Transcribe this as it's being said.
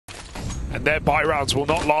And their buy rounds will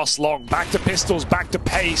not last long. Back to pistols, back to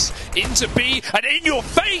pace, into B, and in your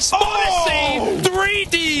face, Modesty! 3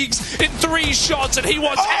 digs in 3 shots, and he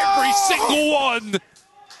wants every single one!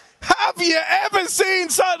 Have you ever seen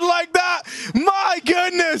something like that? My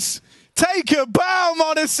goodness! Take a bow,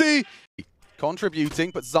 Modesty!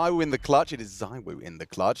 Contributing, but ZywOo in the clutch. It is ZywOo in the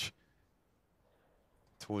clutch.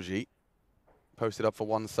 Torji posted up for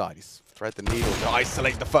one side. He's thread the needle to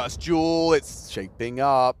isolate the first duel. It's shaping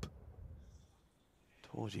up.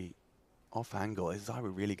 Torji off angle. Is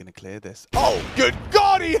ZywOo really going to clear this? Oh, good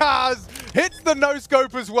God, he has! Hits the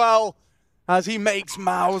no-scope as well as he makes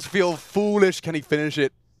Mouse feel foolish. Can he finish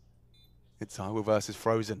it? It's ZywOo versus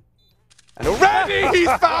Frozen. And already he's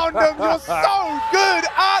found them! You're so good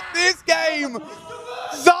at this game!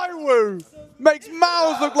 ZywOo makes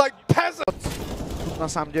Mouse look like peasants! Тут на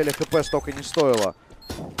самом деле ХП столько не стоило.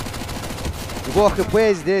 Его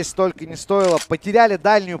ХП здесь столько не стоило. Потеряли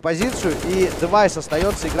дальнюю позицию, и Девайс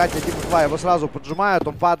остается играть 1-2. Его сразу поджимают,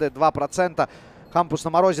 он падает 2%. Кампус на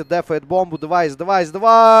морозе дефает бомбу. Девайс!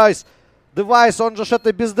 Девайс, он же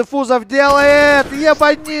что-то без дефузов делает!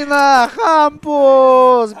 Ебанина!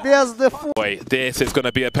 Кампус! Без дефузов! This is going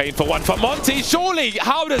to be a painful one for Monty. Surely,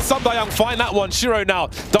 how does Sundayang find that one? Shiro now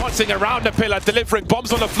dancing around the pillar, delivering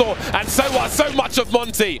bombs on the floor. And so much of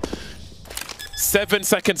Monty. 7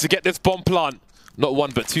 seconds to get this bomb plant. Not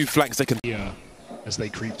 1, but 2 flanks they can... Yeah, as they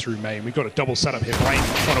creep through main. We've got a double setup here. Blame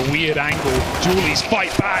on a weird angle. Julie's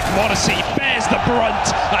fight back. Modesty bears the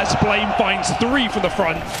brunt as Blame finds 3 from the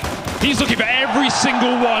front. He's looking for every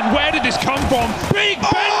single one. Where did this come from? Big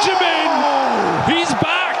Benjamin! He's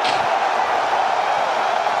back!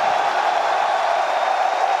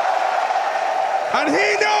 And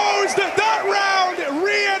he knows that that round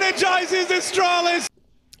re-energizes Astralis!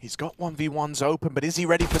 He's got 1v1s open, but is he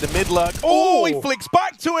ready for the mid-lurk? Oh, he flicks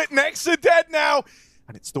back to it. Next to dead now.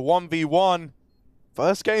 And it's the 1v1.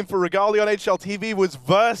 First game for Regali on HLTV was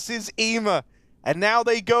versus Ema. And now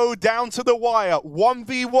they go down to the wire.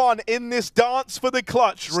 1v1 in this dance for the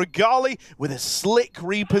clutch. Regali with a slick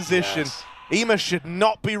reposition. Yes. Ema should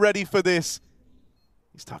not be ready for this.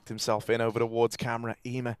 He's tucked himself in over towards camera.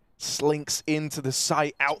 Ema slinks into the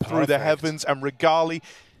sight out through the heavens. And Regali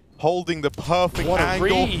holding the perfect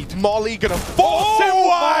angle. Read. Molly gonna force him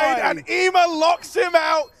wide. And Ema locks him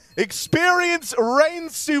out. Experience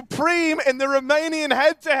reigns supreme in the Romanian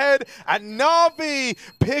head-to-head, and Na'Vi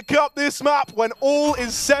pick up this map when all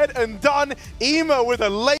is said and done. Ema with a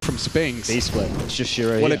late... From Spinks. B-split. It's just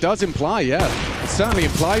Shiro. Well, here. it does imply, yeah. It certainly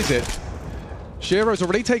implies it. Shiro's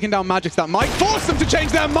already taken down Magics that might force them to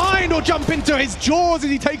change their mind or jump into his jaws as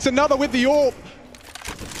he takes another with the AWP.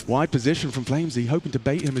 Wide position from Flamesy, hoping to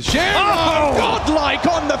bait him as Shiro! Oh! Godlike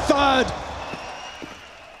on the 3rd!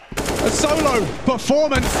 A solo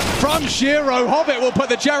performance from Shiro. Hobbit will put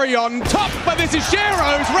the cherry on top, but this is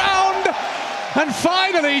Shiro's round! And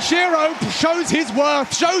finally, Shiro shows his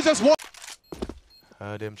worth, shows us what...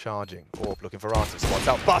 Heard him charging. Orb looking for answers. Spots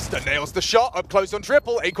out Buster, nails the shot, up close on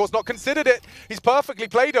triple. Acor's not considered it. He's perfectly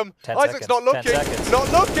played him. Isaac's not looking.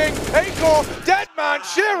 Not looking. Acor, dead man.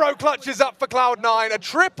 Shiro clutches up for Cloud9. A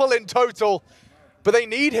triple in total. But they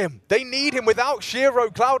need him. They need him. Without Shiro,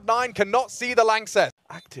 Cloud9 cannot see the Langseth.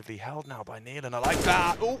 Actively held now by Nealon. I like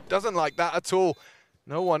that. Oh, doesn't like that at all.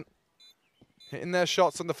 No one hitting their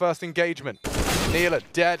shots on the first engagement. Nealon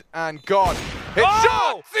dead and gone. Hit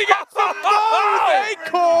shot! He gets them both!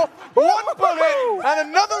 Acor, 1 bullet, and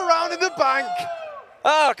another round in the bank.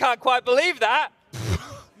 Oh, I can't quite believe that.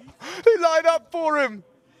 They lined up for him.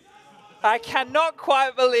 I cannot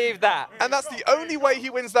quite believe that. And that's the only way he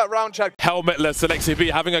wins that round, Chad. Helmetless, Alexi B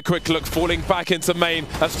having a quick look, falling back into main.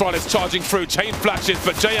 Astralis charging through, chain flashes,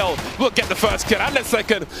 but JL will get the first kill and the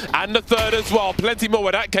second and the 3rd as well. Plenty more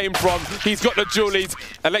where that came from. He's got the Julies.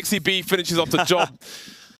 Alexi B finishes off the job.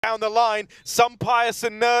 Down the line, Sunpius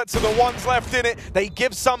and Nerds are the ones left in it. They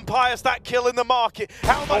give Sunpius that kill in the market.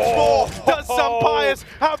 How much more does Sunpius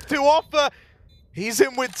have to offer? He's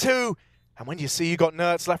in with 2. And when you see you got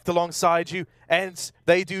Nerds left alongside you, Ents,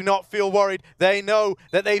 they do not feel worried. They know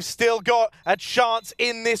that they've still got a chance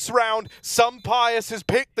in this round. Sunpius has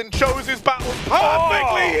picked and chose his battles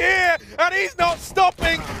perfectly here, and he's not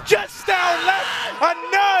stopping. Just down left, and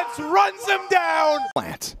Nerds runs him down.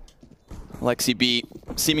 Alexi B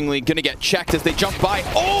seemingly gonna get checked as they jump by.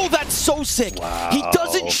 Oh, that's so sick! Wow. He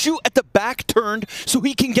doesn't shoot at the back turned, so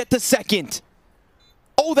he can get the second.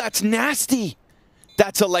 Oh, that's nasty.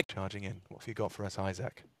 That's Charging in. What have you got for us,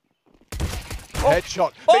 Isaac?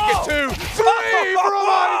 Headshot. Make it 2. 3 from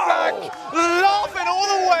Isaac. Laughing all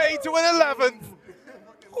the way to an 11th.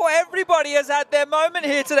 Well, everybody has had their moment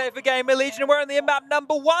here today for Gamer Legion. We're on the map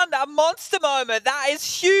number 1. A monster moment. That is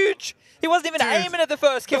huge. He wasn't even aiming at the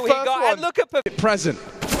first kill he got. And look at present.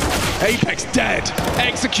 Apex dead.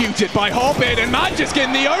 Executed by Hobbit and Magisk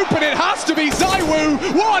in the open. It has to be ZywOo.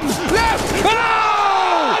 One left.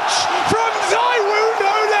 Match from ZywOo,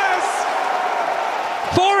 no less.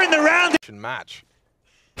 4 in the round. Match.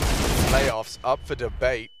 Playoffs up for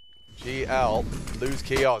debate. GL lose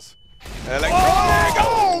Kios. Electronic.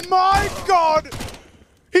 Oh my God!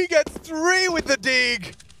 He gets 3 with the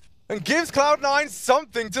dig and gives Cloud9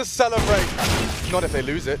 something to celebrate. Not if they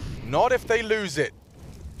lose it. Not if they lose it.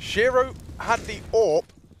 Shiro had the AWP.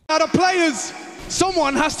 Out of players,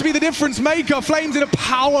 someone has to be the difference maker. Flames in a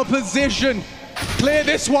power position. Clear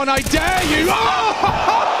this one, I dare you.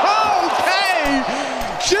 Oh, okay.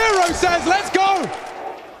 Shiro says, let's go.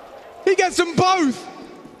 He gets them both.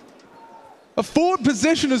 A forward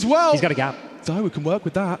position as well. He's got a gap. ZywOo can work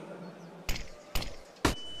with that.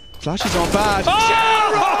 Flashes on bad.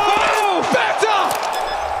 Oh!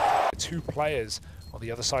 Better! 2 players on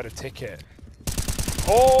the other side of Ticket.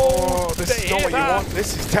 Oh, this is not what you want.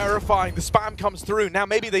 This is terrifying. The spam comes through. Now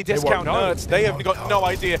maybe they discount Nerds. They have got no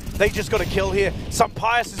idea. They just got a kill here. Some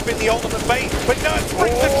Pius has been the ultimate bait, but Nerds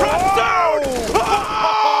brings the trap down.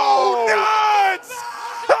 Oh, Nerds!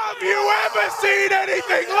 Have you ever seen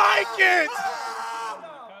anything like it?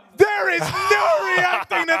 There is no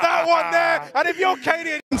reacting to that one there. And if you're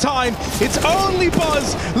Katie in time, it's only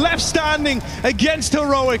Buzz left standing against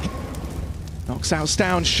Heroic. Knocks out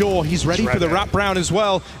Stown, sure, he's ready for the wraparound as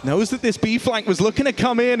well. Knows that this B flank was looking to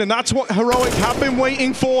come in, and that's what Heroic have been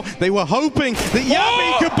waiting for. They were hoping that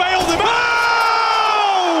Yami could bail them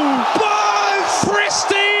out. Buzz!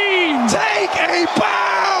 Pristine! Take a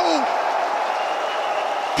bow!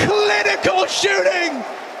 Clinical shooting!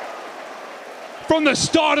 From the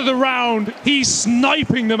start of the round, he's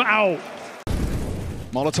sniping them out.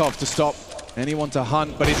 Molotov to stop anyone to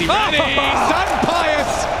hunt, but is he ready? Sun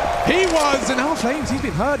Pius! He was, and now Flames, he's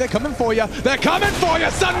been hurt. They're coming for you. They're coming for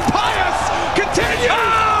you. Sun Pius continues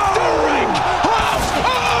to wreak house.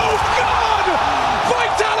 Oh, God!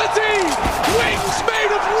 Vitality! Wings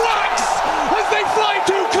made of wax as they fly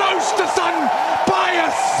too close to Sun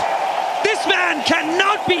Pius. this man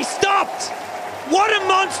cannot be stopped. What a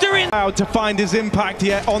monster in to find his impact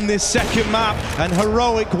yet on this second map, and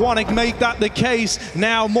Heroic want to make that the case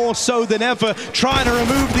now more so than ever, trying to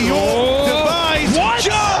remove the AWP device. What?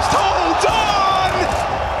 Just hold on!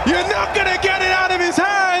 You're not gonna get it out of his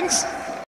hands!